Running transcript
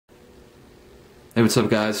Hey, what's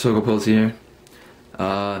up guys? Sogopulse here.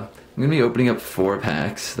 I'm going to be opening up 4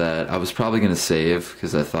 packs that I was probably going to save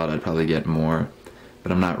because I thought I'd probably get more,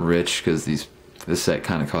 but I'm not rich because this set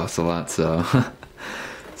kind of costs a lot, so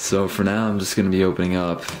so for now I'm just going to be opening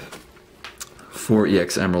up 4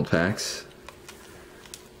 EX Emerald packs.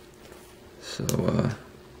 So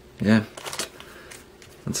yeah,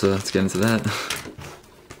 let's get into that.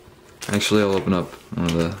 Actually, I'll open up one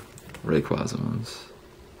of the Rayquaza ones.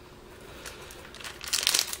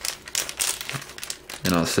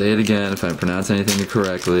 And I'll say it again, if I pronounce anything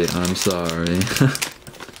incorrectly, I'm sorry.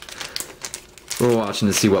 We're watching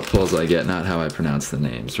to see what pulls I get, not how I pronounce the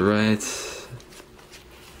names, right?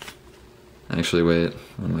 Actually, wait,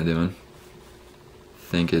 what am I doing? I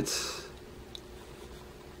think it's...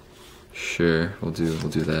 Sure, we'll do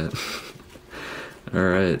that.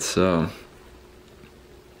 Alright, so...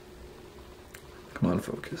 Come on,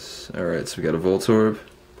 focus. Alright, so we got a Voltorb,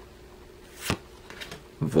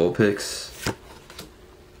 Vulpix,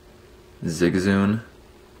 Zigzagoon,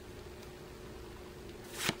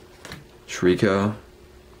 Treecko,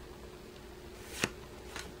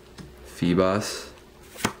 Feebas.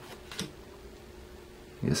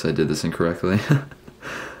 I guess I did this incorrectly.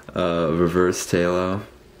 Reverse Taillow.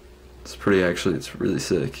 It's pretty, actually, it's really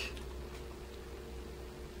sick.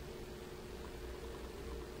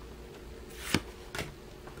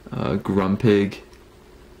 Grumpig,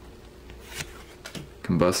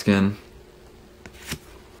 Combusken,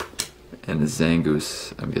 and a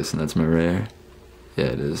Zangoose. I'm guessing that's my rare. Yeah,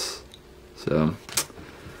 it is. So,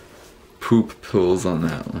 poop pulls on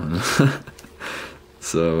that one.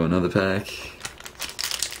 So, another pack.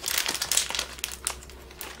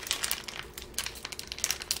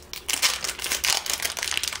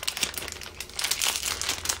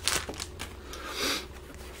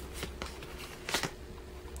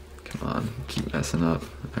 Come on, keep messing up.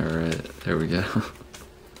 Alright, there we go.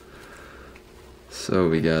 So,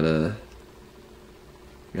 we got a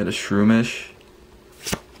Shroomish,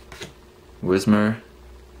 Whismur,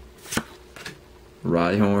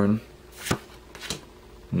 Rhyhorn,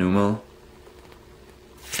 Numel,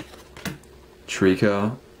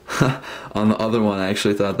 Treecko. On the other one, I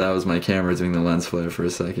actually thought that was my camera doing the lens flare for a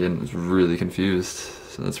second. I was really confused.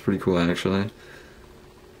 So that's pretty cool, actually.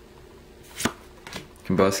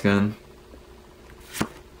 Combusken.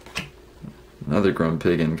 Another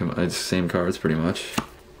Grumpig and same cards, pretty much.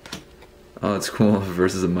 Oh, it's cool.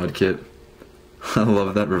 Versus a Mudkip. I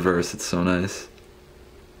love that reverse. It's so nice.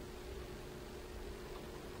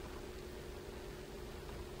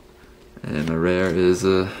 And the rare is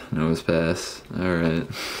a Nosepass. Alright.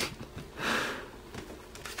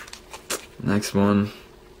 Next one.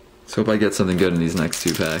 Let's hope I get something good in these next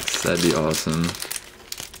 2 packs. That'd be awesome.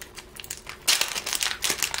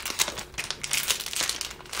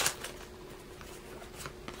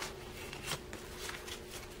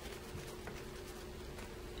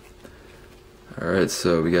 Alright,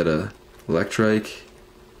 so we got a Electrike,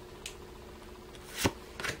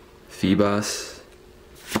 Feebas,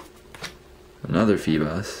 another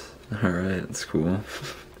Feebas. Alright, that's cool.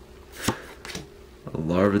 A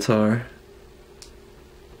Larvitar,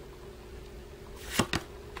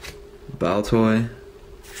 Baltoy,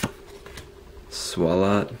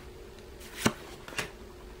 Swalot,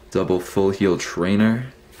 double full heal trainer.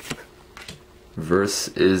 Verse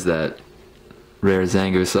is that rare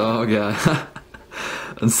Zangoose. Oh god.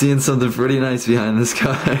 I'm seeing something pretty nice behind this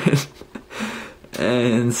card.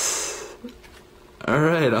 And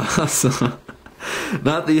alright, awesome.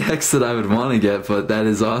 Not the EX that I would want to get, but that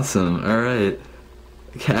is awesome. Alright.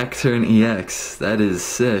 Cacturne EX. That is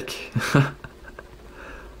sick.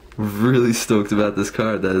 Really stoked about this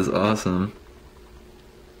card. That is awesome.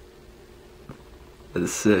 That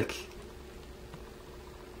is sick.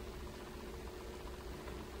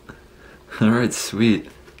 Alright,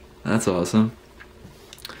 sweet. That's awesome.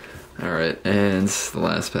 Alright, and the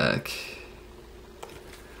last pack.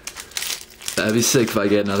 That'd be sick if I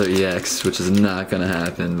get another EX, which is not gonna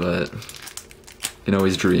happen, but you can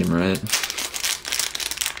always dream, right?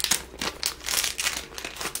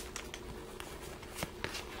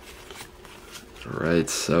 Alright,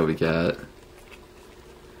 so we got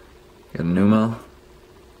a Numel,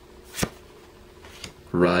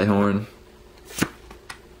 Rhyhorn,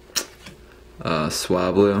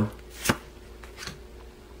 Swablu,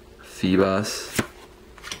 Feebas,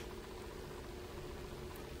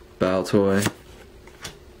 Baltoy.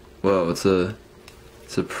 Whoa, it's a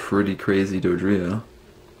pretty crazy Dodrio.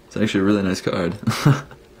 It's actually a really nice card.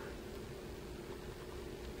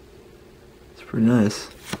 It's pretty nice.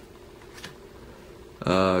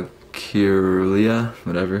 Kirlia,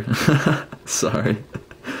 whatever. Sorry.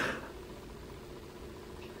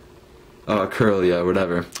 Curl, yeah,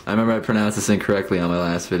 whatever. I remember I pronounced this incorrectly on my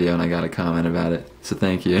last video and I got a comment about it, so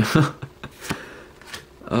thank you.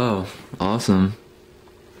 Oh, awesome.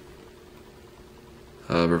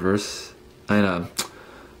 Reverse. I know.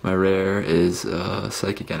 My rare is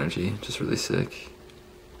Psychic Energy, just really sick.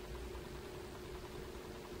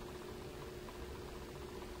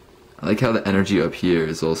 I like how the energy up here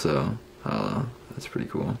is also hollow. That's pretty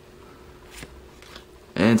cool.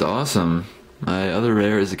 And it's awesome. My other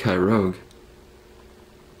rare is a Kyrogue.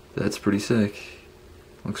 That's pretty sick.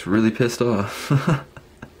 Looks really pissed off.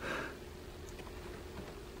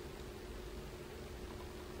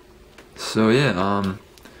 So yeah,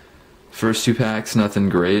 first two packs, nothing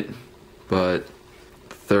great, but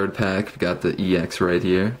third pack, we got the EX right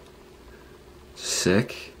here.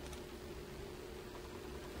 Sick.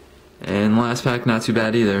 And last pack, not too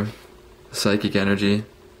bad either. Psychic Energy.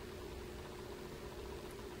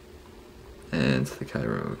 And the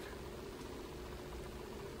Kyrogue.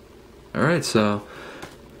 Alright, so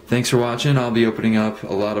thanks for watching. I'll be opening up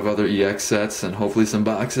a lot of other EX sets and hopefully some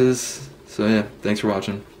boxes. So yeah, thanks for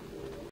watching.